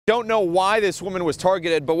Don't know why this woman was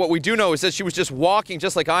targeted, but what we do know is that she was just walking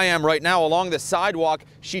just like I am right now along the sidewalk.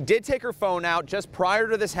 She did take her phone out just prior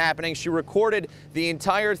to this happening. She recorded the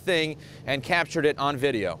entire thing and captured it on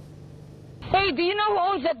video. Hey, do you know who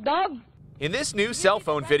owns that dog? In this new cell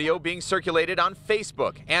phone video being circulated on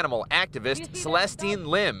Facebook, animal activist Celestine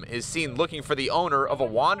Lim is seen looking for the owner of a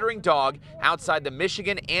wandering dog outside the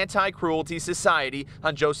Michigan Anti-Cruelty Society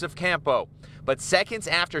on Joseph Campo. But seconds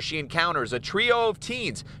after she encounters a trio of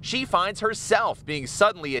teens, she finds herself being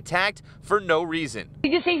suddenly attacked for no reason.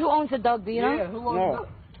 Did you say who owns the dog? Do you know? Yeah, who owns the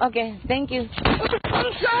dog? Okay, thank you.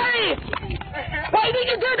 I'm sorry! Why did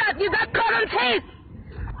you do that? You got caught on tape!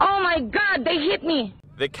 Oh my God, they hit me!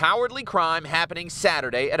 The cowardly crime happening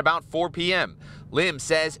Saturday at about 4 p.m. Lim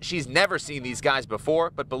says she's never seen these guys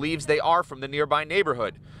before, but believes they are from the nearby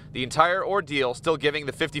neighborhood. The entire ordeal still giving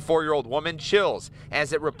the 54-year-old woman chills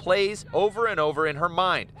as it replays over and over in her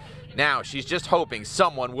mind. Now she's just hoping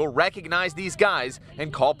someone will recognize these guys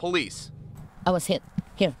and call police. I was hit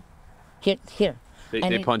here.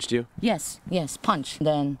 They punched you? Yes, punch.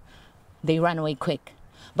 Then they ran away quick.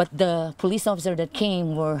 But the police officer that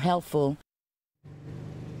came were helpful.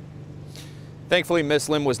 Thankfully, Miss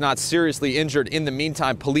Lim was not seriously injured. In the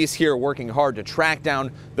meantime, police here are working hard to track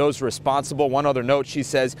down those responsible. One other note, she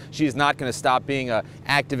says she is not going to stop being an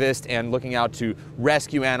activist and looking out to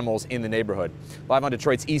rescue animals in the neighborhood. Live on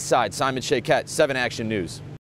Detroit's East Side, Simon Shakette, 7 Action News.